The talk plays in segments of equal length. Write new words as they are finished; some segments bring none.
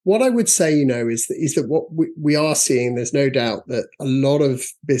What I would say, is that what we are seeing, there's no doubt that a lot of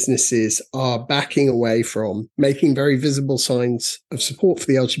businesses are backing away from making very visible signs of support for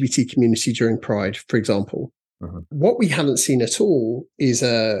the LGBT community during Pride, for example. What we haven't seen at all is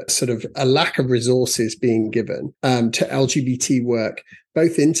a sort of a lack of resources being given to LGBT work,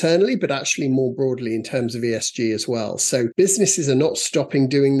 both internally, but actually more broadly in terms of ESG as well. So businesses are not stopping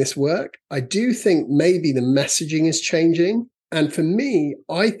doing this work. I do think maybe the messaging is changing. And for me,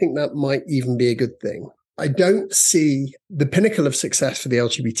 I think that might even be a good thing. I don't see the pinnacle of success for the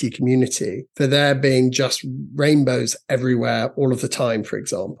LGBT community for there being just rainbows everywhere all of the time, for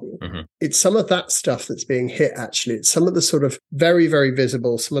example. It's some of that stuff that's being hit, actually. It's some of the sort of very, very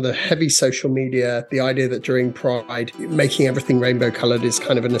visible, some of the heavy social media, the idea that during Pride, making everything rainbow colored is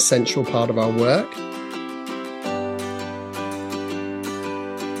kind of an essential part of our work.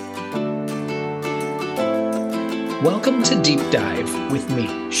 Welcome to Deep Dive with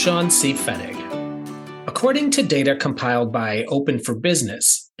me, Sean C. Fennig. According to data compiled by Open for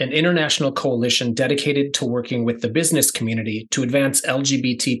Business, an international coalition dedicated to working with the business community to advance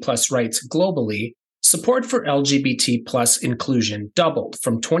LGBT plus rights globally, support for LGBT plus inclusion doubled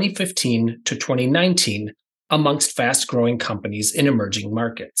from 2015 to 2019 amongst fast-growing companies in emerging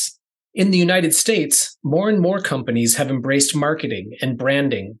markets. In the United States, more and more companies have embraced marketing and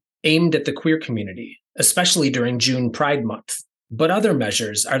branding aimed at the queer community, especially during June Pride Month. But other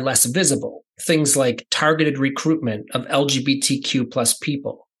measures are less visible, things like targeted recruitment of LGBTQ plus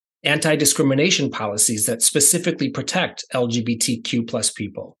people, anti-discrimination policies that specifically protect LGBTQ plus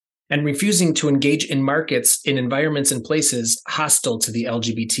people, and refusing to engage in markets in environments and places hostile to the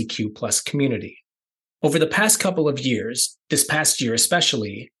LGBTQ plus community. Over the past couple of years, this past year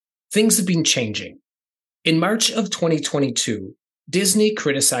especially, things have been changing. In March of 2022, Disney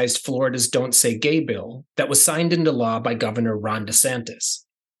criticized Florida's Don't Say Gay bill that was signed into law by Governor Ron DeSantis.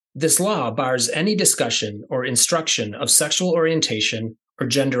 This law bars any discussion or instruction of sexual orientation or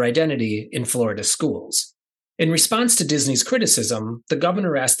gender identity in Florida schools. In response to Disney's criticism, the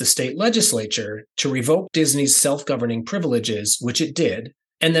governor asked the state legislature to revoke Disney's self-governing privileges, which it did,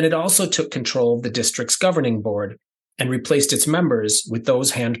 and then it also took control of the district's governing board and replaced its members with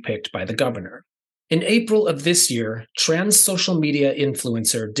those handpicked by the governor. In April of this year, trans social media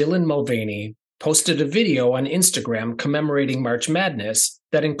influencer Dylan Mulvaney posted a video on Instagram commemorating March Madness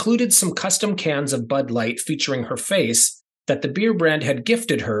that included some custom cans of Bud Light featuring her face that the beer brand had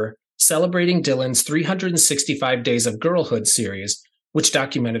gifted her, celebrating Dylan's 365 Days of Girlhood series, which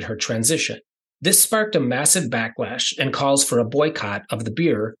documented her transition. This sparked a massive backlash and calls for a boycott of the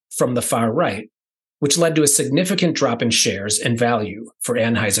beer from the far right, which led to a significant drop in shares and value for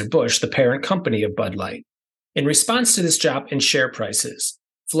Anheuser-Busch, the parent company of Bud Light. In response to this drop in share prices,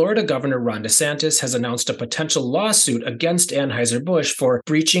 Florida Governor Ron DeSantis has announced a potential lawsuit against Anheuser-Busch for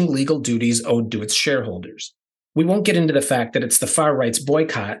breaching legal duties owed to its shareholders. We won't get into the fact that it's the far right's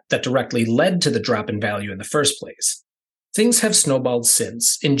boycott that directly led to the drop in value in the first place. Things have snowballed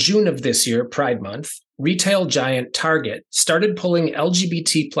since. In June of this year, Pride Month, retail giant Target started pulling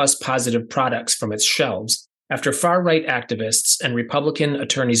LGBT plus positive products from its shelves after far-right activists and Republican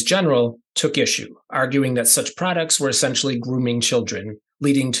attorneys general took issue, arguing that such products were essentially grooming children,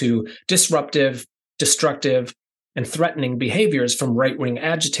 leading to disruptive, destructive, and threatening behaviors from right-wing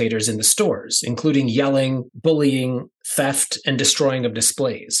agitators in the stores, including yelling, bullying, theft, and destroying of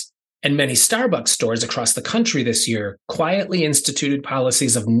displays. And many Starbucks stores across the country this year quietly instituted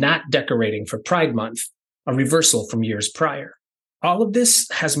policies of not decorating for Pride Month, a reversal from years prior. All of this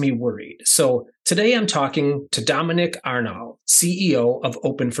has me worried. So today I'm talking to Dominic Arnall, CEO of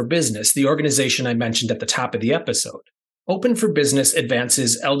Open for Business, the organization I mentioned at the top of the episode. Open for Business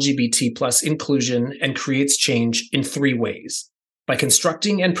advances LGBT plus inclusion and creates change in three ways: by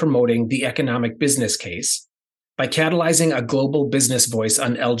constructing and promoting the economic business case, by catalyzing a global business voice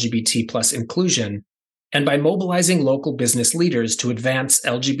on LGBT plus inclusion, and by mobilizing local business leaders to advance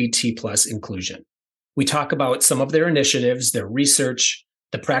LGBT plus inclusion. We talk about some of their initiatives, their research,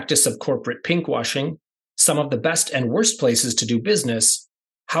 the practice of corporate pinkwashing, some of the best and worst places to do business,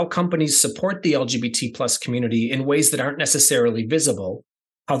 how companies support the LGBT plus community in ways that aren't necessarily visible,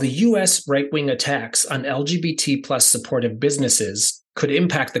 how the US right-wing attacks on LGBT plus supportive businesses could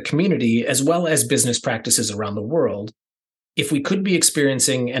impact the community as well as business practices around the world, if we could be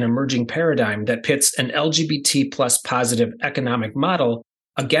experiencing an emerging paradigm that pits an LGBT plus positive economic model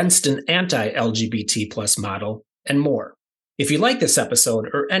against an anti-LGBT plus model, and more. If you like this episode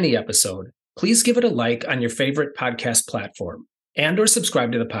or any episode, please give it a like on your favorite podcast platform and or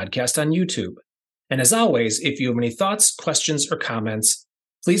subscribe to the podcast on YouTube. And as always, if you have any thoughts, questions, or comments,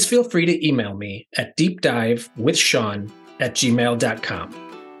 please feel free to email me at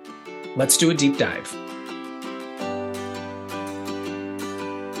deepdivewithsean@gmail.com. let's do a deep dive.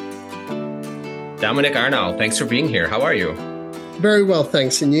 Dominic, Arnall, thanks for being here. How are you? Very well,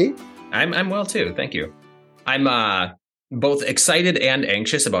 thanks. And you? I'm well too. Thank you. I'm both excited and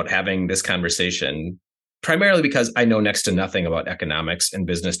anxious about having this conversation, primarily because I know next to nothing about economics and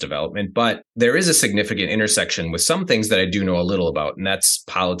business development, but there is a significant intersection with some things that I do know a little about, and that's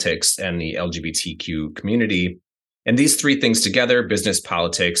politics and the LGBTQ community. And these three things together, business,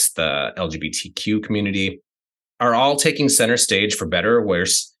 politics, the LGBTQ community, are all taking center stage for better or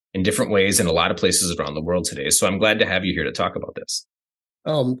worse in different ways in a lot of places around the world today. So I'm glad to have you here to talk about this.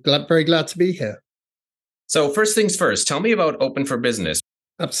 Oh, I'm very glad to be here. So first things first, tell me about Open for Business.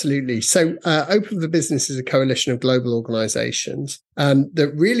 Absolutely. So Open for Business is a coalition of global organizations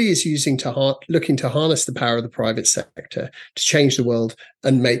that really is looking to harness the power of the private sector to change the world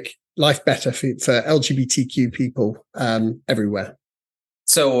and make life better for LGBTQ people everywhere.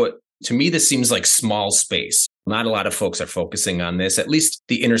 So to me, this seems like small space. Not a lot of folks are focusing on this, at least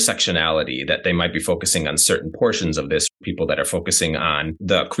the intersectionality that they might be focusing on certain portions of this, people that are focusing on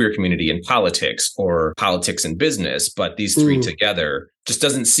the queer community in politics or politics in business. But these three together just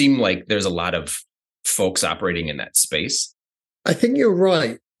doesn't seem like there's a lot of folks operating in that space. I think you're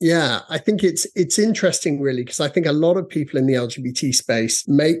right. Yeah, I think it's interesting, really, because I think a lot of people in the LGBT space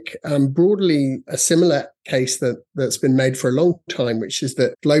make broadly a similar case that's been made for a long time, which is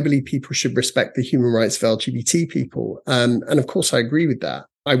that globally people should respect the human rights of LGBT people. And of course, I agree with that.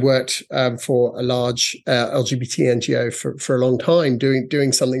 I worked for a large LGBT NGO for a long time,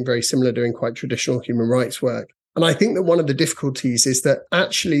 doing something very similar, doing quite traditional human rights work. And I think that one of the difficulties is that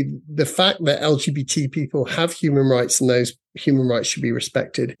actually the fact that LGBT people have human rights and those human rights should be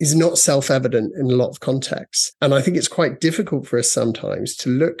respected is not self-evident in a lot of contexts. And I think it's quite difficult for us sometimes to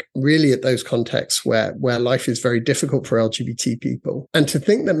look really at those contexts where life is very difficult for LGBT people and to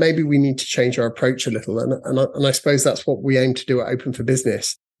think that maybe we need to change our approach a little. And I suppose that's what we aim to do at Open for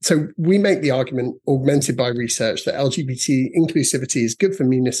Business. So we make the argument, augmented by research, that LGBT inclusivity is good for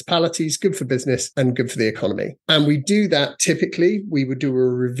municipalities, good for business, and good for the economy. And we do that typically. We would do a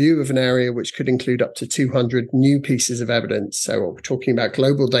review of an area which could include up to 200 new pieces of evidence. So we're talking about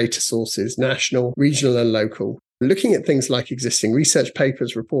global data sources, national, regional, and local. Looking at things like existing research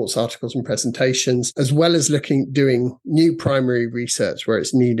papers, reports, articles, and presentations, as well as doing new primary research where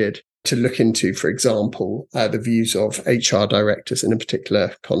it's needed to look into, for example, the views of HR directors in a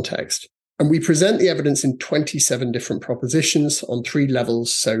particular context. And we present the evidence in 27 different propositions on 3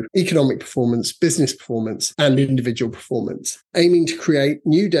 levels, so economic performance, business performance, and individual performance, aiming to create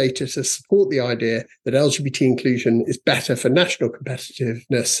new data to support the idea that LGBT inclusion is better for national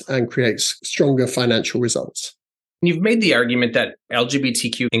competitiveness and creates stronger financial results. You've made the argument that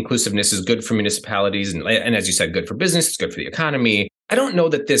LGBTQ inclusiveness is good for municipalities and as you said, good for business, it's good for the economy. I don't know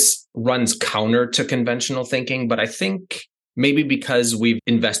that this runs counter to conventional thinking, but I think maybe because we've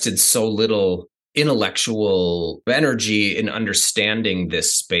invested so little intellectual energy in understanding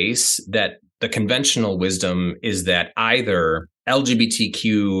this space, that the conventional wisdom is that either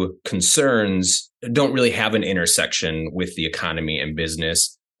LGBTQ concerns don't really have an intersection with the economy and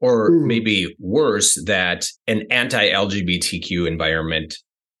business, or maybe worse, that an anti-LGBTQ environment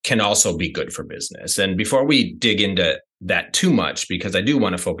can also be good for business. And before we dig into that too much, because I do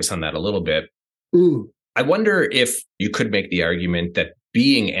want to focus on that a little bit, I wonder if you could make the argument that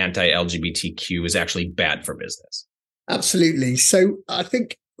being anti-LGBTQ is actually bad for business. Absolutely. So I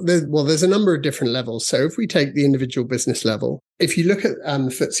think there's a number of different levels. So if we take the individual business level, if you look at the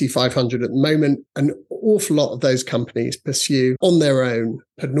FTSE 500 at the moment, an awful lot of those companies pursue on their own,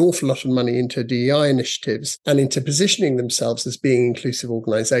 put an awful lot of money into DEI initiatives and into positioning themselves as being inclusive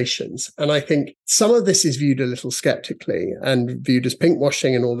organizations. And I think some of this is viewed a little skeptically and viewed as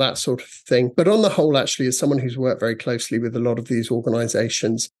pinkwashing and all that sort of thing. But on the whole, actually, as someone who's worked very closely with a lot of these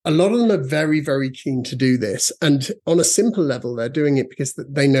organizations, a lot of them are very, very keen to do this. And on a simple level, they're doing it because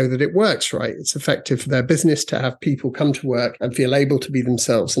they know that it works, right? It's effective for their business to have people come to work and feel able to be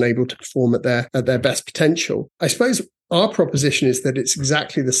themselves and able to perform at their best potential. I suppose our proposition is that it's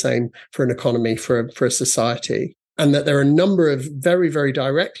exactly the same for an economy, for a society, and that there are a number of very, very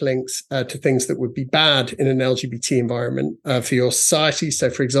direct links to things that would be bad in an LGBT environment for your society. So,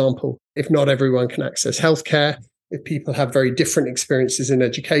 for example, if not everyone can access healthcare, if people have very different experiences in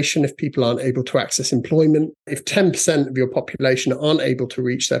education, if people aren't able to access employment, if 10% of your population aren't able to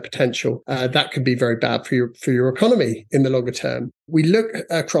reach their potential, that could be very bad for your economy in the longer term. We look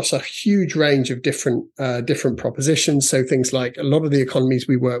across a huge range of different propositions. So things like a lot of the economies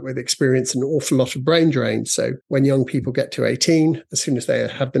we work with experience an awful lot of brain drain. So when young people get to 18, as soon as they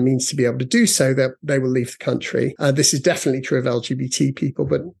have the means to be able to do so, they will leave the country. This is definitely true of LGBT people,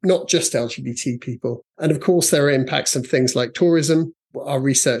 but not just LGBT people. And of course, there are impacts of things like tourism. Our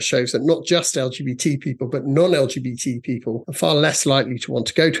research shows that not just LGBT people, but non-LGBT people are far less likely to want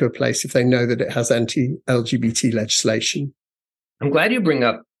to go to a place if they know that it has anti-LGBT legislation. I'm glad you bring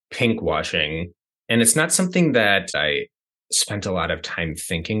up pinkwashing, and it's not something that I spent a lot of time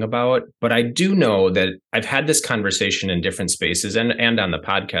thinking about, but I do know that I've had this conversation in different spaces and on the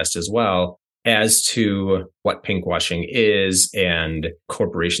podcast as well as to what pinkwashing is and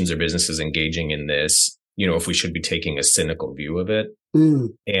corporations or businesses engaging in this, if we should be taking a cynical view of it.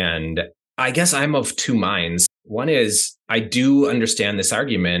 And I guess I'm of two minds. One is I do understand this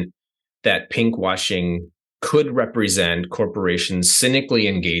argument that pinkwashing could represent corporations cynically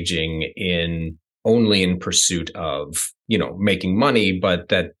engaging only in pursuit of, making money, but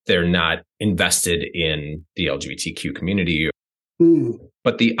that they're not invested in the LGBTQ community.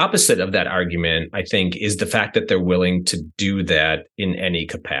 But the opposite of that argument, I think, is the fact that they're willing to do that in any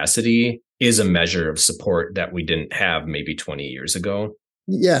capacity is a measure of support that we didn't have maybe 20 years ago.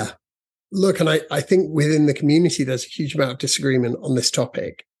 Yeah. Look, and I think within the community, there's a huge amount of disagreement on this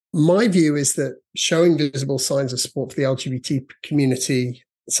topic. My view is that showing visible signs of support for the LGBT community,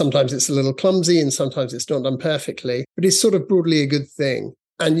 sometimes it's a little clumsy and sometimes it's not done perfectly, but it's sort of broadly a good thing.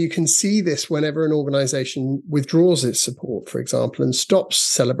 And you can see this whenever an organization withdraws its support, for example, and stops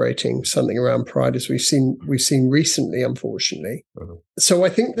celebrating something around Pride, as we've seen recently, unfortunately. So I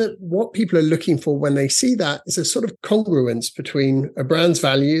think that what people are looking for when they see that is a sort of congruence between a brand's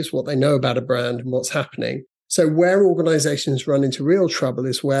values, what they know about a brand, and what's happening. So where organizations run into real trouble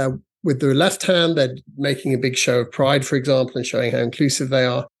is where with the left hand, they're making a big show of Pride, for example, and showing how inclusive they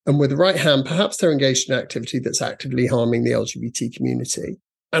are. And with the right hand, perhaps they're engaged in activity that's actively harming the LGBT community.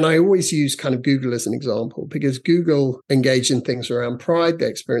 And I always use kind of Google as an example because Google engage in things around Pride. They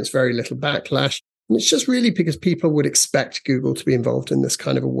experience very little backlash. And it's just really because people would expect Google to be involved in this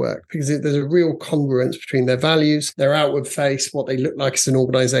kind of a work because there's a real congruence between their values, their outward face, what they look like as an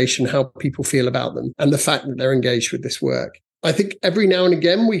organization, how people feel about them, and the fact that they're engaged with this work. I think every now and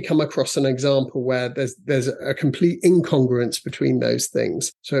again, we come across an example where there's a complete incongruence between those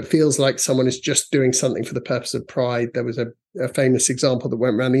things. So it feels like someone is just doing something for the purpose of Pride. There was a famous example that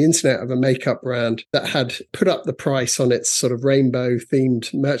went around the internet of a makeup brand that had put up the price on its sort of rainbow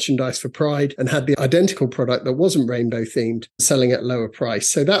themed merchandise for Pride and had the identical product that wasn't rainbow themed selling at lower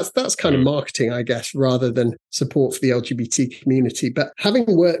price. So that's kind of marketing, I guess, rather than support for the LGBT community. But having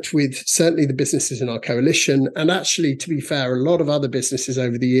worked with certainly the businesses in our coalition, and actually, to be fair, a lot of other businesses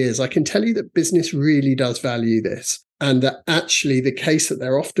over the years, I can tell you that business really does value this. And that actually the case that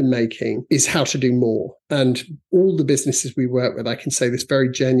they're often making is how to do more. And all the businesses we work with, I can say this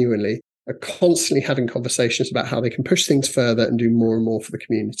very genuinely, are constantly having conversations about how they can push things further and do more and more for the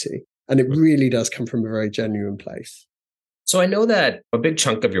community. And it really does come from a very genuine place. So I know that a big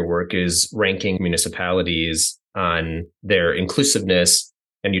chunk of your work is ranking municipalities on their inclusiveness.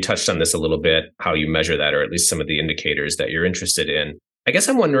 And you touched on this a little bit, how you measure that, or at least some of the indicators that you're interested in. I guess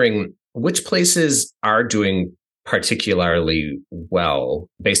I'm wondering which places are doing particularly well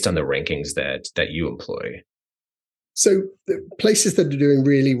based on the rankings that you employ? So the places that are doing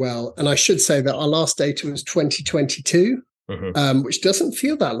really well, and I should say that our last data was 2022, which doesn't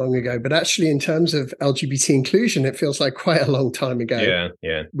feel that long ago, but actually in terms of LGBT inclusion, it feels like quite a long time ago.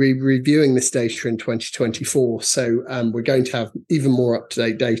 Yeah. We're reviewing this data in 2024, so we're going to have even more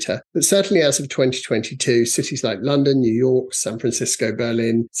up-to-date data. But certainly as of 2022, cities like London, New York, San Francisco,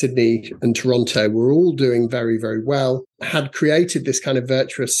 Berlin, Sydney, and Toronto were all doing very, very well, had created this kind of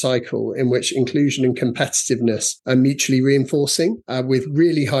virtuous cycle in which inclusion and competitiveness are mutually reinforcing with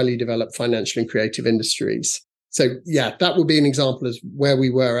really highly developed financial and creative industries. So yeah, that would be an example as where we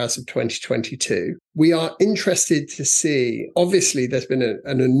were as of 2022. We are interested to see, obviously there's been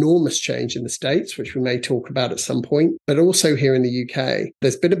an enormous change in the States, which we may talk about at some point, but also here in the UK,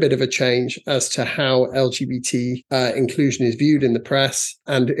 there's been a bit of a change as to how LGBT inclusion is viewed in the press.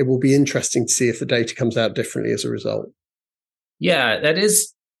 And it will be interesting to see if the data comes out differently as a result. Yeah,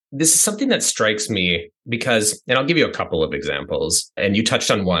 this is something that strikes me because, and I'll give you a couple of examples, and you touched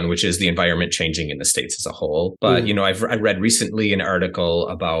on one, which is the environment changing in the States as a whole. But, I read recently an article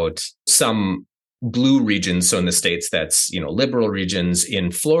about some blue regions. So in the States, that's, liberal regions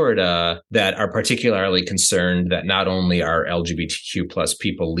in Florida that are particularly concerned that not only are LGBTQ plus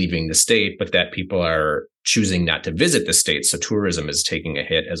people leaving the state, but that people are choosing not to visit the state. So tourism is taking a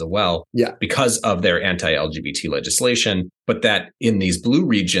hit as well because of their anti-LGBT legislation. But that in these blue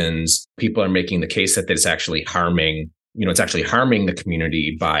regions, people are making the case that it's actually harming, it's actually harming the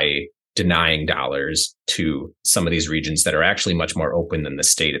community by denying dollars to some of these regions that are actually much more open than the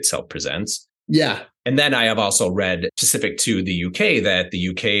state itself presents. Yeah. And then I have also read, specific to the UK, that the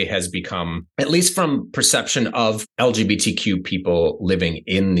UK has become, at least from perception of LGBTQ people living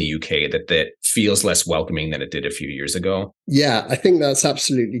in the UK, that feels less welcoming than it did a few years ago. Yeah, I think that's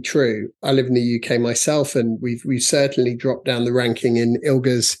absolutely true. I live in the UK myself, and we've certainly dropped down the ranking in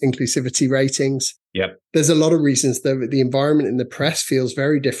ILGA's inclusivity ratings. Yep. There's a lot of reasons, though. The environment in the press feels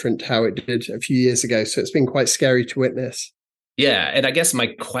very different to how it did a few years ago. So it's been quite scary to witness. Yeah. And I guess my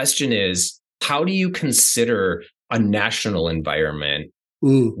question is, how do you consider a national environment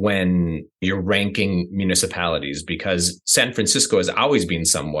when you're ranking municipalities? Because San Francisco has always been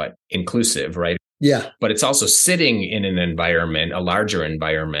somewhat inclusive, right? Yeah. But it's also sitting in an environment, a larger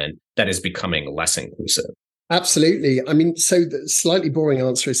environment, that is becoming less inclusive. Absolutely. I mean, so the slightly boring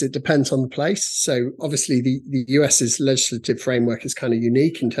answer is it depends on the place. So obviously the US's legislative framework is kind of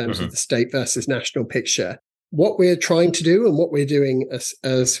unique in terms of the state versus national picture. What we're trying to do and what we're doing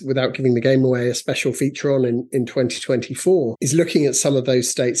as without giving the game away, a special feature on in 2024 is looking at some of those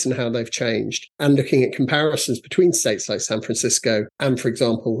states and how they've changed, and looking at comparisons between states like San Francisco and, for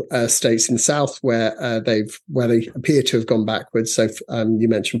example, states in the South where they appear to have gone backwards. So you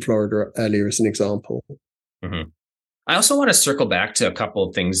mentioned Florida earlier as an example. Mm-hmm. I also want to circle back to a couple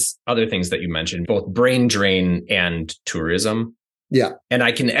of things, other things that you mentioned, both brain drain and tourism. Yeah. And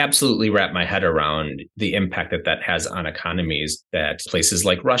I can absolutely wrap my head around the impact that has on economies, that places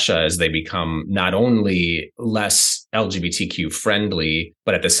like Russia, as they become not only less LGBTQ friendly,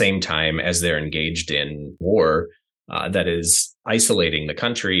 but at the same time, as they're engaged in war that is isolating the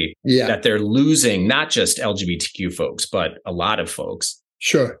country, that they're losing not just LGBTQ folks, but a lot of folks.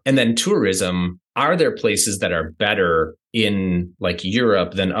 Sure. And then tourism, are there places that are better in like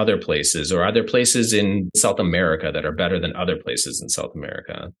Europe than other places? Or are there places in South America that are better than other places in South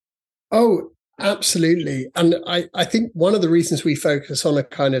America? Oh, absolutely. And I think one of the reasons we focus on a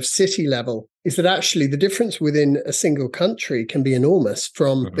kind of city level is that actually the difference within a single country can be enormous,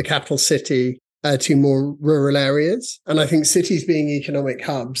 from the capital city to more rural areas. And I think cities being economic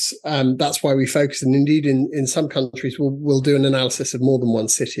hubs, that's why we focus. And indeed, in some countries, we'll do an analysis of more than one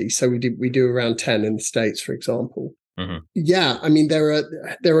city. So we do around 10 in the States, for example. Yeah, I mean, there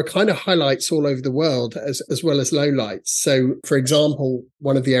are kind of highlights all over the world as well as lowlights. So, for example,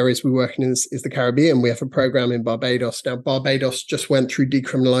 one of the areas we work in is the Caribbean. We have a program in Barbados. Now, Barbados just went through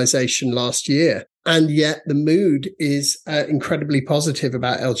decriminalization last year. And yet the mood is incredibly positive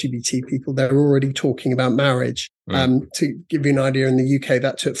about LGBT people. They're already talking about marriage. To give you an idea, in the UK,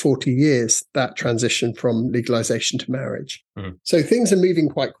 that took 40 years, that transition from legalization to marriage. So things are moving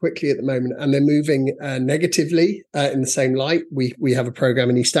quite quickly at the moment, and they're moving negatively in the same light. We have a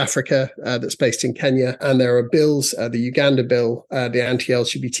program in East Africa that's based in Kenya, and there are bills. The Uganda bill, the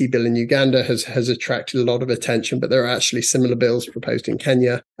anti-LGBT bill in Uganda has attracted a lot of attention, but there are actually similar bills proposed in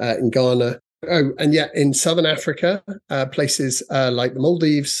Kenya, in Ghana. Oh, and yet in Southern Africa, places like the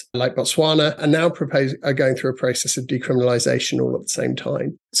Maldives, like Botswana, are now going through a process of decriminalization all at the same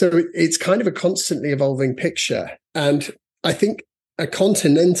time. So it's kind of a constantly evolving picture. And I think a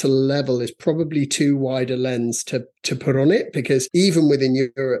continental level is probably too wide a lens to put on it, because even within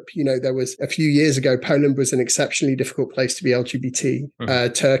Europe, there was a few years ago, Poland was an exceptionally difficult place to be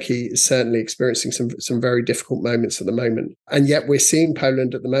LGBT. Turkey is certainly experiencing some very difficult moments at the moment. And yet we're seeing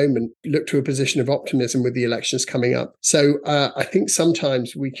Poland at the moment look to a position of optimism with the elections coming up. So I think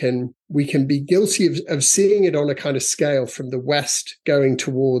sometimes we can be guilty of seeing it on a kind of scale from the West going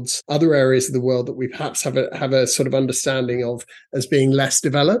towards other areas of the world that we perhaps have a sort of understanding of as being less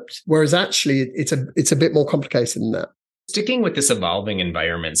developed, whereas actually it's a bit more complicated than that. Sticking with this evolving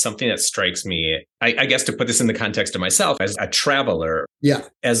environment, something that strikes me, I guess to put this in the context of myself as a traveler,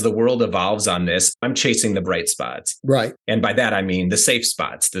 as the world evolves on this, I'm chasing the bright spots. Right. And by that, I mean the safe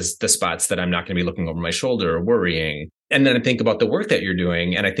spots, the spots that I'm not going to be looking over my shoulder or worrying. And then I think about the work that you're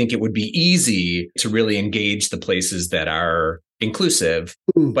doing, and I think it would be easy to really engage the places that are inclusive,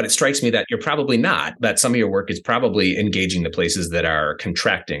 but it strikes me that you're probably not, that some of your work is probably engaging the places that are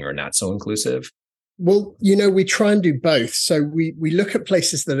contracting or not so inclusive. Well, we try and do both. So we look at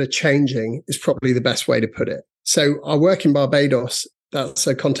places that are changing is probably the best way to put it. So our work in Barbados that's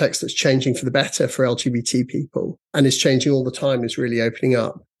a context that's changing for the better for LGBT people and is changing all the time, is really opening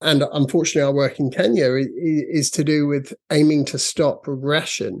up. And unfortunately, our work in Kenya is to do with aiming to stop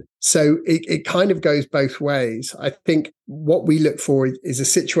regression. So it kind of goes both ways. I think what we look for is a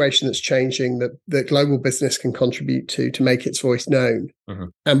situation that's changing that global business can contribute to make its voice known. Mm-hmm.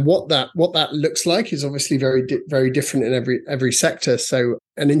 And what that looks like is obviously very different in every sector. So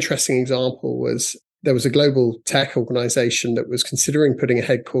an interesting example was there was a global tech organization that was considering putting a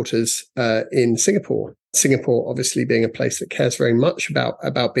headquarters in Singapore. Singapore, obviously, being a place that cares very much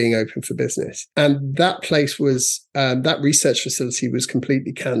about being open for business. And that place was, that research facility was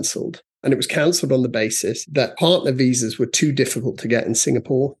completely cancelled. And it was cancelled on the basis that partner visas were too difficult to get in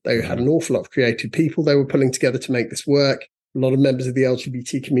Singapore. They had an awful lot of creative people they were pulling together to make this work, a lot of members of the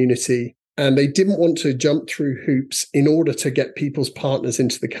LGBT community. And they didn't want to jump through hoops in order to get people's partners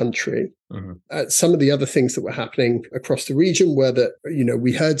into the country. Mm-hmm. Some of the other things that were happening across the region were that,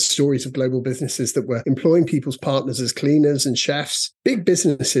 we heard stories of global businesses that were employing people's partners as cleaners and chefs, big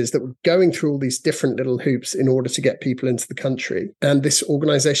businesses that were going through all these different little hoops in order to get people into the country. And this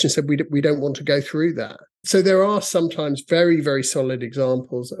organization said, we don't want to go through that. So there are sometimes very, very solid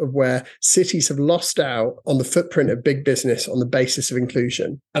examples of where cities have lost out on the footprint of big business on the basis of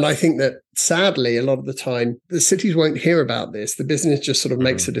inclusion. And I think that sadly, a lot of the time, the cities won't hear about this. The business just sort of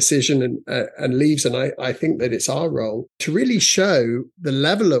makes a decision and leaves. And I think that it's our role to really show the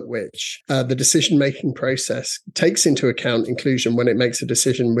level at which the decision-making process takes into account inclusion when it makes a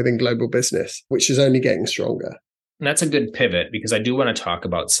decision within global business, which is only getting stronger. And that's a good pivot, because I do want to talk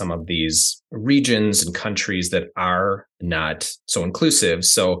about some of these regions and countries that are not so inclusive.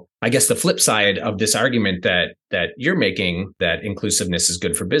 So I guess the flip side of this argument that you're making, that inclusiveness is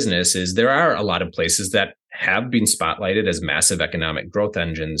good for business, is there are a lot of places that have been spotlighted as massive economic growth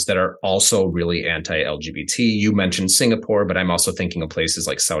engines that are also really anti-LGBT. You mentioned Singapore, but I'm also thinking of places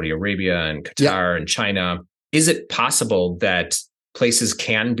like Saudi Arabia and Qatar and China. Is it possible that places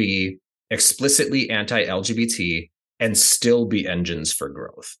can be explicitly anti-LGBT and still be engines for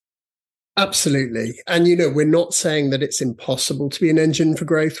growth? Absolutely. And, we're not saying that it's impossible to be an engine for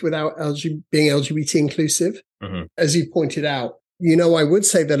growth without being LGBT inclusive. Mm-hmm. As you pointed out, I would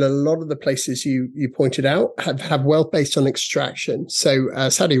say that a lot of the places you pointed out have wealth based on extraction. So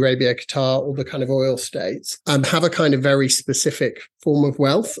Saudi Arabia, Qatar, all the kind of oil states have a kind of very specific form of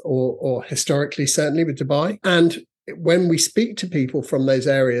wealth, or historically, certainly with Dubai. And when we speak to people from those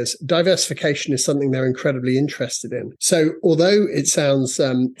areas, diversification is something they're incredibly interested in. So although it sounds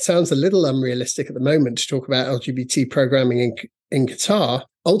a little unrealistic at the moment to talk about LGBT programming in Qatar,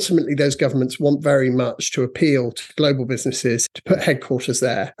 ultimately those governments want very much to appeal to global businesses to put headquarters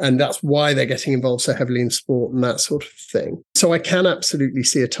there. And that's why they're getting involved so heavily in sport and that sort of thing. So I can absolutely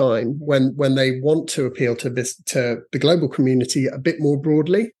see a time when they want to appeal to the global community a bit more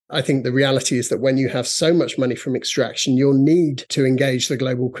broadly. I think the reality is that when you have so much money from extraction, your need to engage the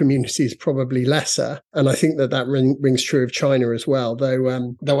global community is probably lesser. And I think that rings true of China as well,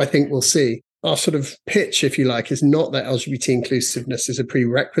 though I think we'll see. Our sort of pitch, if you like, is not that LGBT inclusiveness is a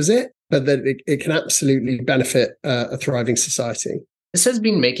prerequisite, but that it can absolutely benefit a thriving society. This has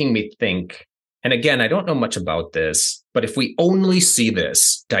been making me think, and again, I don't know much about this, but if we only see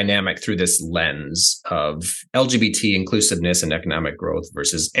this dynamic through this lens of LGBT inclusiveness and economic growth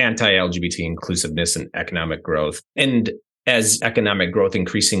versus anti-LGBT inclusiveness and economic growth, and as economic growth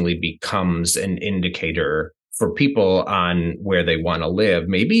increasingly becomes an indicator for people on where they want to live,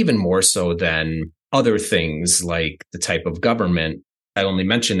 maybe even more so than other things like the type of government. I only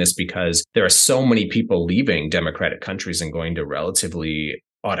mention this because there are so many people leaving democratic countries and going to relatively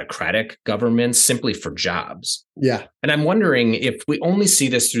autocratic governments simply for jobs. Yeah. And I'm wondering, if we only see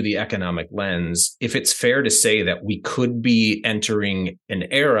this through the economic lens, if it's fair to say that we could be entering an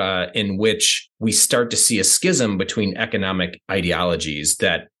era in which we start to see a schism between economic ideologies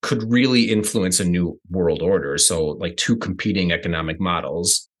that could really influence a new world order. So like two competing economic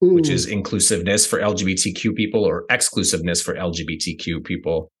models, which is inclusiveness for LGBTQ people or exclusiveness for LGBTQ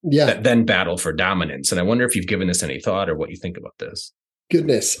people, that then battle for dominance. And I wonder if you've given this any thought or what you think about this.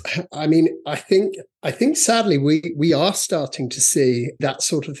 Goodness. I mean, I think sadly we are starting to see that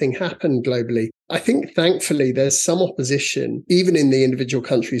sort of thing happen globally. I think thankfully there's some opposition, even in the individual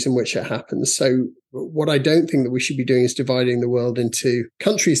countries in which it happens. So what I don't think that we should be doing is dividing the world into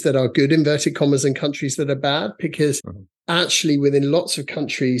countries that are good, inverted commas, and countries that are bad, because actually within lots of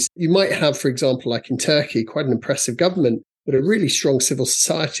countries, you might have, for example, like in Turkey, quite an impressive government, but a really strong civil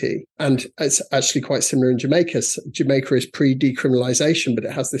society. And it's actually quite similar in Jamaica. Jamaica is pre-decriminalization, but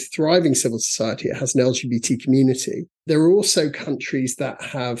it has this thriving civil society. It has an LGBT community. There are also countries that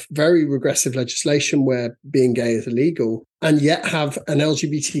have very regressive legislation where being gay is illegal. and yet have an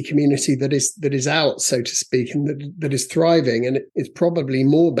LGBT community that is out, so to speak, and that is thriving. And it's probably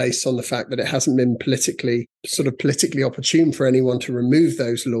more based on the fact that it hasn't been politically opportune for anyone to remove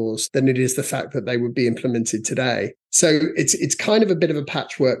those laws than it is the fact that they would be implemented today. So it's kind of a bit of a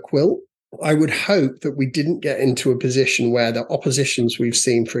patchwork quilt. I would hope that we didn't get into a position where the oppositions we've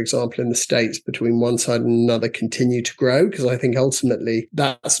seen, for example, in the States between one side and another continue to grow, because I think ultimately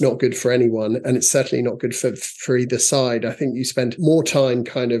that's not good for anyone. And it's certainly not good for either side. I think you spend more time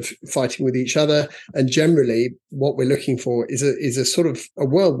kind of fighting with each other. And generally what we're looking for is a sort of a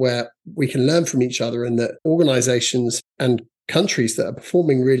world where we can learn from each other, and that organizations and countries that are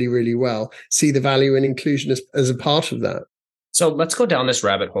performing really, really well see the value in inclusion as a part of that. So let's go down this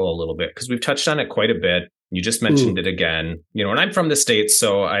rabbit hole a little bit, because we've touched on it quite a bit. You just mentioned it again, and I'm from the States,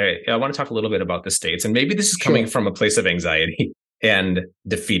 so I want to talk a little bit about the States. And maybe this is coming from a place of anxiety and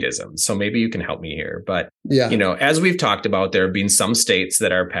defeatism. So maybe you can help me here. But, as we've talked about, there have been some states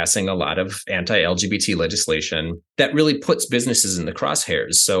that are passing a lot of anti-LGBT legislation that really puts businesses in the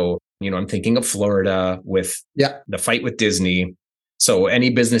crosshairs. So, I'm thinking of Florida with the fight with Disney. So any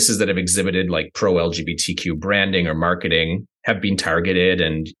businesses that have exhibited like pro-LGBTQ branding or marketing have been targeted,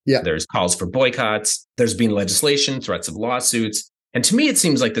 and there's calls for boycotts. There's been legislation, threats of lawsuits. And to me, it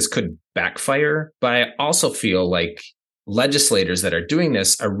seems like this could backfire. But I also feel like legislators that are doing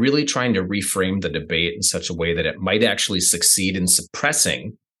this are really trying to reframe the debate in such a way that it might actually succeed in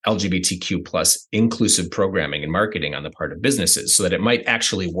suppressing LGBTQ plus inclusive programming and marketing on the part of businesses, so that it might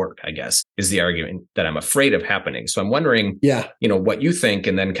actually work, I guess, is the argument that I'm afraid of happening. So I'm wondering, what you think,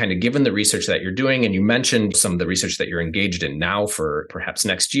 and then kind of given the research that you're doing, and you mentioned some of the research that you're engaged in now for perhaps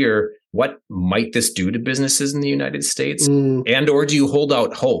next year, what might this do to businesses in the United States? And or do you hold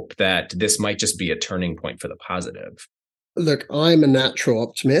out hope that this might just be a turning point for the positive? Look, I'm a natural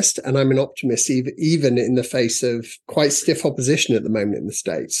optimist, and I'm an optimist even in the face of quite stiff opposition at the moment in the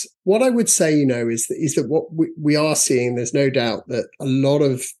States. What I would say, is that what we are seeing, there's no doubt that a lot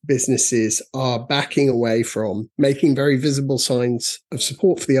of businesses are backing away from making very visible signs of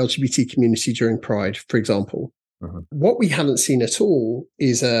support for the LGBT community during Pride, for example. What we haven't seen at all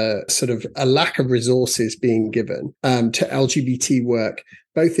is a sort of a lack of resources being given to LGBT work,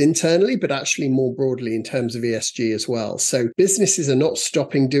 both internally, but actually more broadly in terms of ESG as well. So businesses are not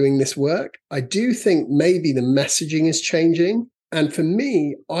stopping doing this work. I do think maybe the messaging is changing. And for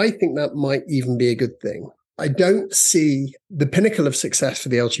me, I think that might even be a good thing. I don't see the pinnacle of success for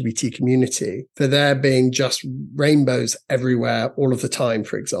the LGBT community for there being just rainbows everywhere all of the time,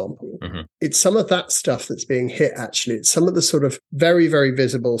 for example. It's some of that stuff that's being hit, actually. It's some of the sort of very, very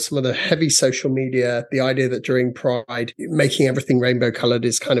visible, some of the heavy social media, the idea that during Pride, making everything rainbow colored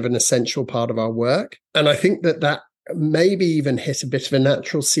is kind of an essential part of our work. And I think that maybe even hit a bit of a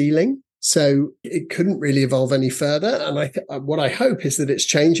natural ceiling. So it couldn't really evolve any further. And what I hope is that it's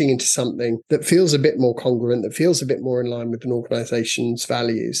changing into something that feels a bit more congruent, that feels a bit more in line with an organization's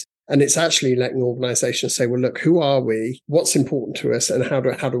values. And it's actually letting organizations say, well, look, who are we? What's important to us? And how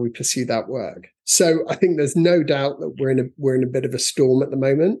do we pursue that work? So I think there's no doubt that we're in a bit of a storm at the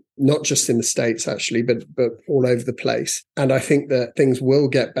moment, not just in the States, actually, but all over the place. And I think that things will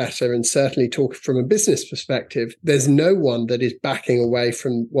get better. And certainly talk from a business perspective, there's no one that is backing away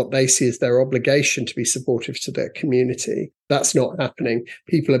from what they see as their obligation to be supportive to their community. That's not happening.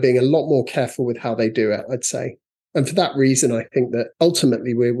 People are being a lot more careful with how they do it, I'd say. And for that reason, I think that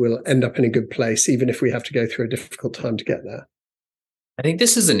ultimately we will end up in a good place, even if we have to go through a difficult time to get there. I think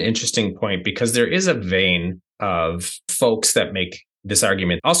this is an interesting point, because there is a vein of folks that make this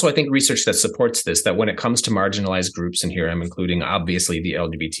argument. Also, I think research that supports this, that when it comes to marginalized groups, and here I'm including obviously the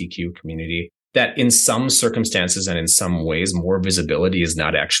LGBTQ community, that in some circumstances and in some ways, more visibility is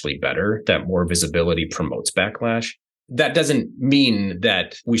not actually better, that more visibility promotes backlash. That doesn't mean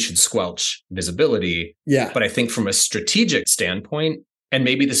that we should squelch visibility. But I think from a strategic standpoint, and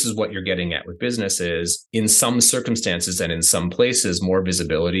maybe this is what you're getting at with businesses, in some circumstances and in some places, more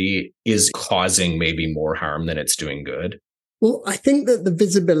visibility is causing maybe more harm than it's doing good. Well, I think that the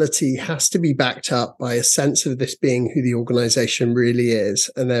visibility has to be backed up by a sense of this being who the organization really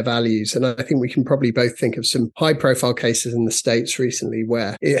is and their values. And I think we can probably both think of some high profile cases in the States recently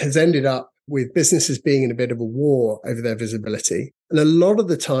where it has ended up with businesses being in a bit of a war over their visibility. And a lot of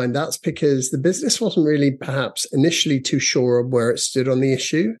the time, that's because the business wasn't really perhaps initially too sure of where it stood on the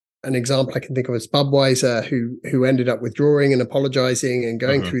issue. An example I can think of is Budweiser, who ended up withdrawing and apologizing and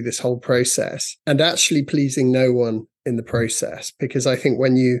going through this whole process and actually pleasing no one in the process. Because I think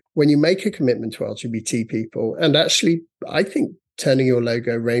when you make a commitment to LGBT people, and actually, I think turning your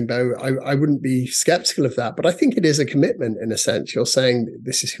logo rainbow, I wouldn't be skeptical of that, but I think it is a commitment in a sense. You're saying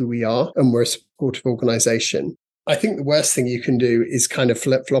this is who we are and we're a supportive organization. I think the worst thing you can do is kind of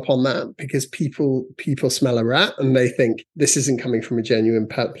flip-flop on that, because people smell a rat and they think this isn't coming from a genuine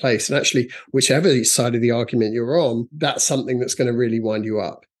place. And actually, whichever side of the argument you're on, that's something that's going to really wind you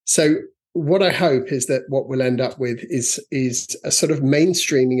up. So what I hope is that what we'll end up with is a sort of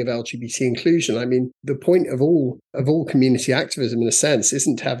mainstreaming of LGBT inclusion. I mean, the point of all community activism, in a sense,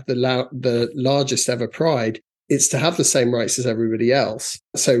 isn't to have the largest ever pride. It's to have the same rights as everybody else.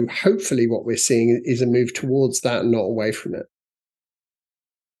 So hopefully what we're seeing is a move towards that and not away from it.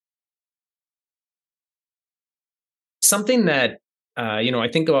 Something that, I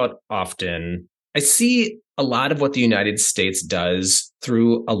think about often, I see a lot of what the United States does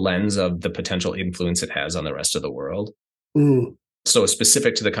through a lens of the potential influence it has on the rest of the world. Mm. So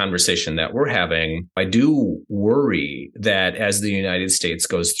specific to the conversation that we're having, I do worry that as the United States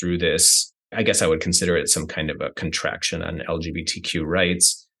goes through this, I guess I would consider it some kind of a contraction on LGBTQ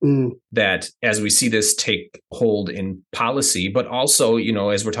rights, that as we see this take hold in policy, but also,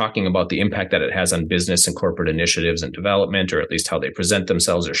 as we're talking about the impact that it has on business and corporate initiatives and development, or at least how they present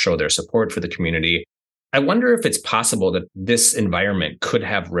themselves or show their support for the community, I wonder if it's possible that this environment could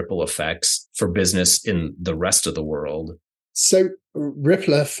have ripple effects for business in the rest of the world. So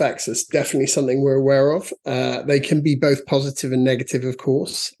ripple effects is definitely something we're aware of. They can be both positive and negative, of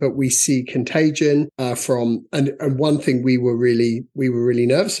course, but we see contagion from, and one thing we were really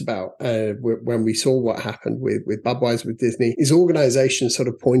nervous about when we saw what happened with Budweiser, with Disney, is organizations sort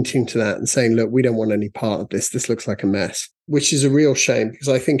of pointing to that and saying, look, we don't want any part of this. This looks like a mess, which is a real shame, because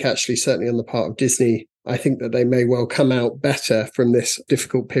I think actually, certainly on the part of Disney, I think that they may well come out better from this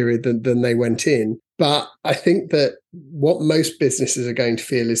difficult period than they went in. But I think that what most businesses are going to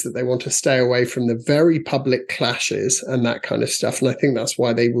feel is that they want to stay away from the very public clashes and that kind of stuff. And I think that's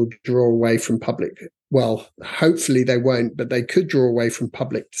why they will draw away from public. Well, hopefully they won't, but they could draw away from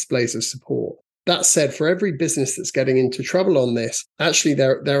public displays of support. That said, for every business that's getting into trouble on this, actually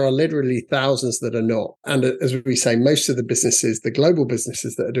there are literally thousands that are not. And as we say, most of the businesses, the global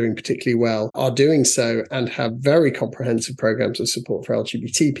businesses that are doing particularly well, are doing so and have very comprehensive programs of support for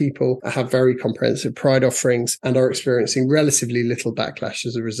LGBT people, have very comprehensive pride offerings, and are experiencing relatively little backlash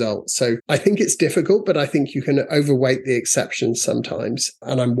as a result. So I think it's difficult, but I think you can overweight the exceptions sometimes.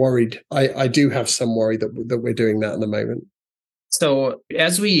 And I'm worried. I do have some worry that we're doing that at the moment. So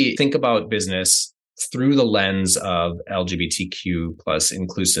as we think about business through the lens of LGBTQ plus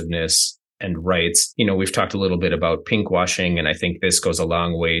inclusiveness and rights, we've talked a little bit about pinkwashing, and I think this goes a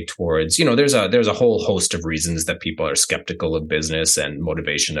long way towards, there's a whole host of reasons that people are skeptical of business and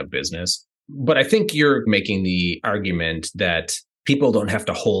motivation of business. But I think you're making the argument that people don't have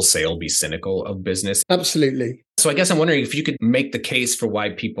to wholesale be cynical of business. Absolutely. So I guess I'm wondering if you could make the case for why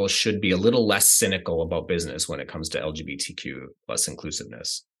people should be a little less cynical about business when it comes to LGBTQ plus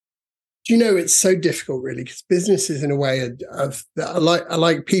inclusiveness. It's so difficult, really, because businesses, in a way, are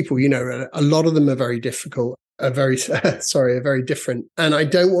like people. A lot of them are very difficult. Are very different. And I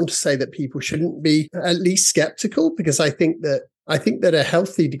don't want to say that people shouldn't be at least skeptical, because I think that a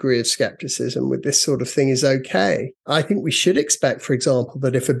healthy degree of skepticism with this sort of thing is okay. I think we should expect, for example,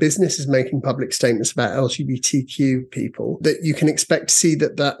 that if a business is making public statements about LGBTQ people, that you can expect to see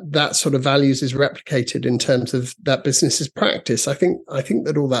that sort of values is replicated in terms of that business's practice. I think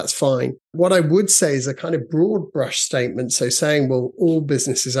that all that's fine. What I would say is a kind of broad brush statement. So saying, well, all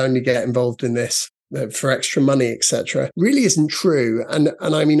businesses only get involved in this for extra money, etc., really isn't true. And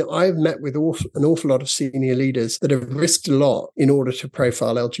I mean, I've met with an awful lot of senior leaders that have risked a lot in order to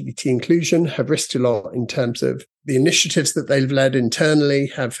profile LGBT inclusion, have risked a lot in terms of the initiatives that they've led internally,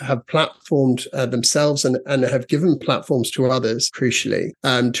 have platformed themselves and have given platforms to others, crucially,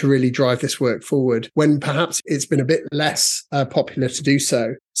 to really drive this work forward, when perhaps it's been a bit less popular to do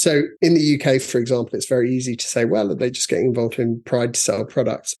so. So in the UK, for example, it's very easy to say, well, are they just getting involved in pride to sell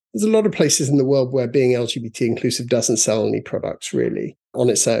products? There's a lot of places in the world where being LGBT inclusive doesn't sell any products, really, on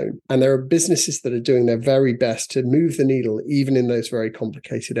its own. And there are businesses that are doing their very best to move the needle, even in those very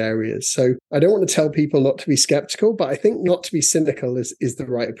complicated areas. So I don't want to tell people not to be skeptical, but I think not to be cynical is the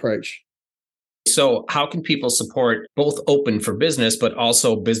right approach. So how can people support both Open for Business, but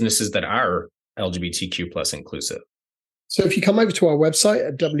also businesses that are LGBTQ plus inclusive? So if you come over to our website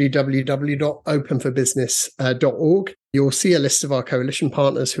at www.openforbusiness.org, you'll see a list of our coalition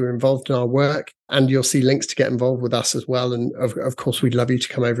partners who are involved in our work, and you'll see links to get involved with us as well. And of course, we'd love you to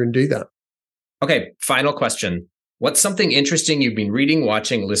come over and do that. Okay, final question. What's something interesting you've been reading,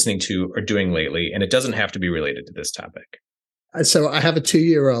 watching, listening to, or doing lately? And it doesn't have to be related to this topic. So I have a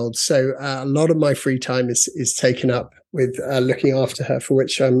 2-year-old. So a lot of my free time is taken up with looking after her, for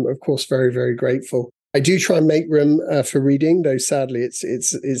which I'm, of course, very, very grateful. I do try and make room for reading, though sadly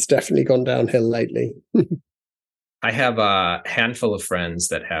it's definitely gone downhill lately. I have a handful of friends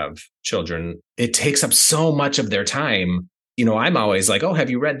that have children. It takes up so much of their time. I'm always like, oh,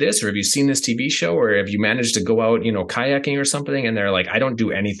 have you read this? Or have you seen this TV show? Or have you managed to go out, kayaking or something? And they're like, I don't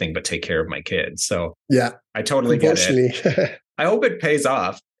do anything but take care of my kids. So yeah, I totally get it. I hope it pays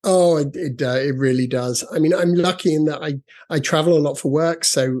off. Oh, it really does. I mean, I'm lucky in that I travel a lot for work,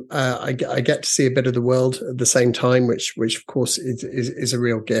 so I get to see a bit of the world at the same time, which of course is a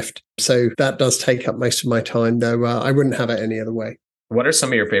real gift. So that does take up most of my time, though. I wouldn't have it any other way. What are some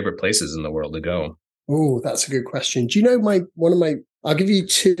of your favorite places in the world to go? Oh, that's a good question. Do you know I'll give you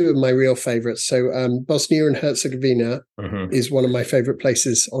two of my real favorites. So Bosnia and Herzegovina is one of my favorite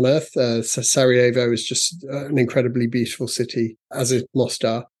places on earth. Sarajevo is just an incredibly beautiful city, as is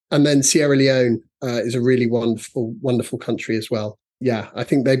Mostar. And then Sierra Leone is a really wonderful, wonderful country as well. Yeah, I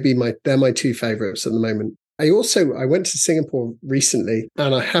think they're my two favorites at the moment. I went to Singapore recently,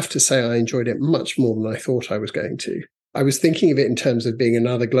 and I have to say I enjoyed it much more than I thought I was going to. I was thinking of it in terms of being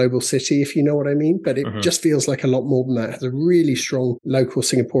another global city, if you know what I mean, but it just feels like a lot more than that. It has a really strong local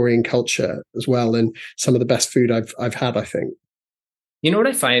Singaporean culture as well, and some of the best food I've had, I think. You know what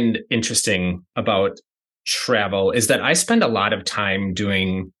I find interesting about travel is that I spend a lot of time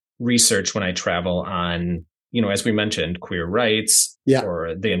doing research when I travel on, as we mentioned, queer rights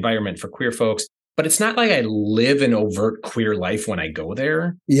or the environment for queer folks. But it's not like I live an overt queer life when I go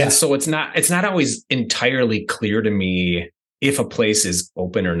there. Yeah. And so it's not always entirely clear to me if a place is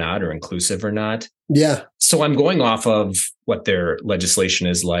open or not, or inclusive or not. Yeah. So I'm going off of what their legislation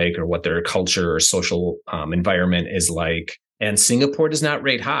is like, or what their culture or social environment is like. And Singapore does not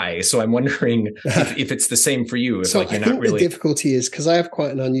rate high. So I'm wondering if it's the same for you. So I think the difficulty is, because I have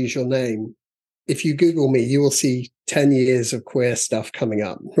quite an unusual name, if you Google me, you will see 10 years of queer stuff coming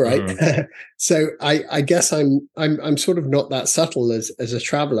up, right? Mm-hmm. So I guess I'm sort of not that subtle as a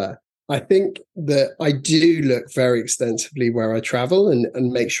traveler. I think that I do look very extensively where I travel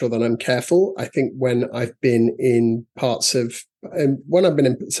and make sure that I'm careful. I think when I've been in when I've been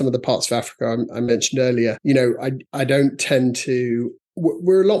in some of the parts of Africa I mentioned earlier, I don't tend to.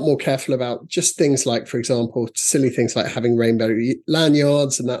 We're a lot more careful about just things like, for example, silly things like having rainbow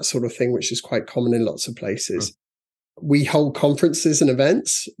lanyards and that sort of thing, which is quite common in lots of places. We hold conferences and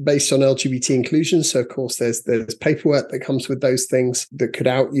events based on LGBT inclusion. So, of course, there's paperwork that comes with those things that could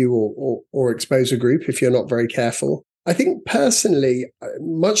out you or expose a group if you're not very careful. I think personally,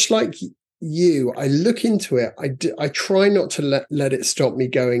 much like you, I look into it. I try not to let it stop me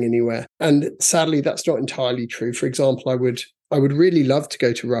going anywhere. And sadly, that's not entirely true. For example, I would really love to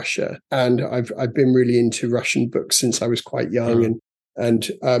go to Russia, and I've been really into Russian books since I was quite young,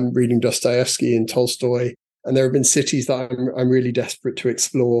 and reading Dostoevsky and Tolstoy. And there have been cities that I'm really desperate to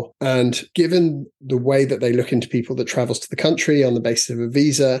explore. And given the way that they look into people that travels to the country on the basis of a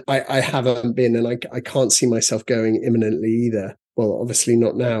visa, I haven't been, and I can't see myself going imminently either. Well, obviously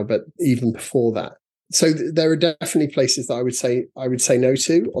not now, but even before that. So there are definitely places that I would say no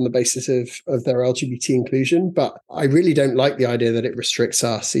to on the basis of their LGBT inclusion, but I really don't like the idea that it restricts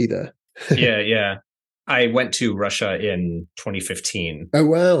us either. Yeah. I went to Russia in 2015. Oh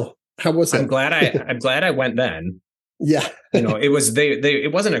wow. How was it? I'm glad I went then. Yeah. It was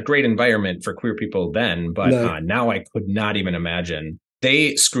it wasn't a great environment for queer people then, but now I could not even imagine.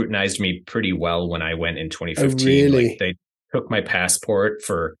 They scrutinized me pretty well when I went in 2015. Oh, really? Like they took my passport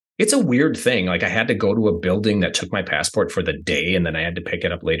it's a weird thing. Like I had to go to a building that took my passport for the day, and then I had to pick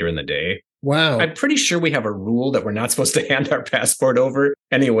it up later in the day. Wow. I'm pretty sure we have a rule that we're not supposed to hand our passport over.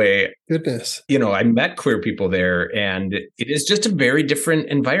 Anyway. Goodness. I met queer people there, and it is just a very different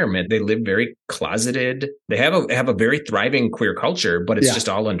environment. They live very closeted. They have a very thriving queer culture, but it's just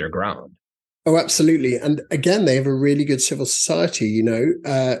all underground. Oh, absolutely. And again, they have a really good civil society,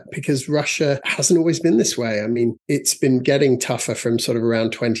 because Russia hasn't always been this way. I mean, it's been getting tougher from sort of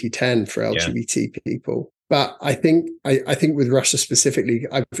around 2010 for LGBT people. But I think with Russia specifically,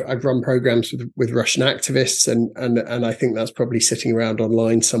 I've run programs with Russian activists, and I think that's probably sitting around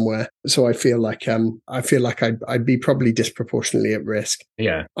online somewhere. So I feel like I'd be probably disproportionately at risk.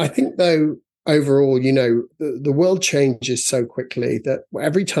 Yeah. I think though, overall, the world changes so quickly that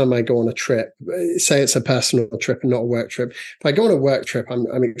every time I go on a trip, say it's a personal trip and not a work trip, if I go on a work trip,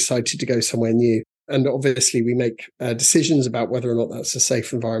 I'm excited to go somewhere new. And obviously we make decisions about whether or not that's a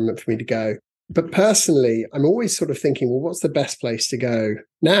safe environment for me to go. But personally, I'm always sort of thinking, well, what's the best place to go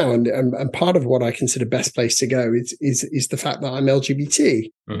now? And part of what I consider best place to go is the fact that I'm LGBT.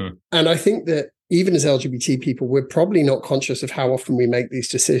 Mm-hmm. And I think that even as LGBT people, we're probably not conscious of how often we make these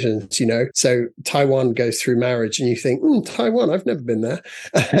decisions, So Taiwan goes through marriage and you think, Taiwan, I've never been there.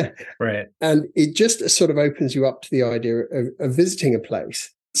 Right. And it just sort of opens you up to the idea of visiting a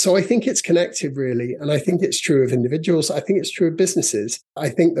place. So I think it's connective, really. And I think it's true of individuals. I think it's true of businesses. I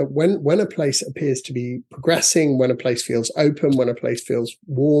think that when a place appears to be progressing, when a place feels open, when a place feels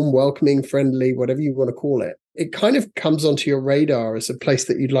warm, welcoming, friendly, whatever you want to call it, it kind of comes onto your radar as a place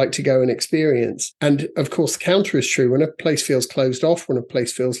that you'd like to go and experience. And of course, the counter is true. When a place feels closed off, when a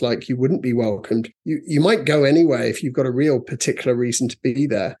place feels like you wouldn't be welcomed, you might go anyway if you've got a real particular reason to be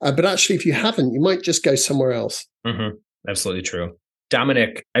there. But actually, if you haven't, you might just go somewhere else. Mm-hmm. Absolutely true.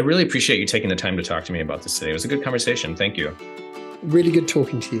 Dominic, I really appreciate you taking the time to talk to me about this today. It was a good conversation. Thank you. Really good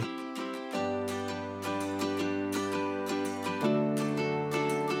talking to you.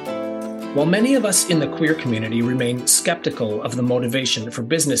 While many of us in the queer community remain skeptical of the motivation for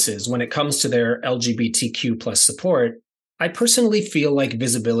businesses when it comes to their LGBTQ plus support, I personally feel like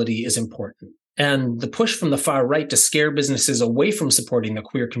visibility is important. And the push from the far right to scare businesses away from supporting the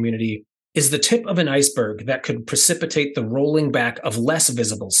queer community is the tip of an iceberg that could precipitate the rolling back of less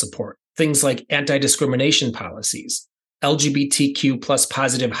visible support. Things like anti-discrimination policies, LGBTQ plus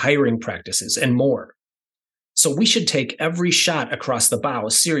positive hiring practices, and more. So we should take every shot across the bow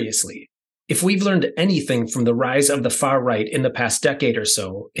seriously. If we've learned anything from the rise of the far right in the past decade or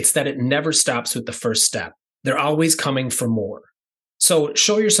so, it's that it never stops with the first step. They're always coming for more. So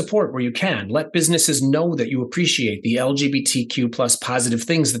show your support where you can. Let businesses know that you appreciate the LGBTQ plus positive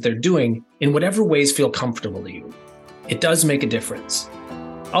things that they're doing in whatever ways feel comfortable to you. It does make a difference.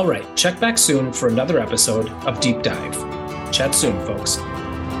 All right, check back soon for another episode of Deep Dive. Chat soon, folks.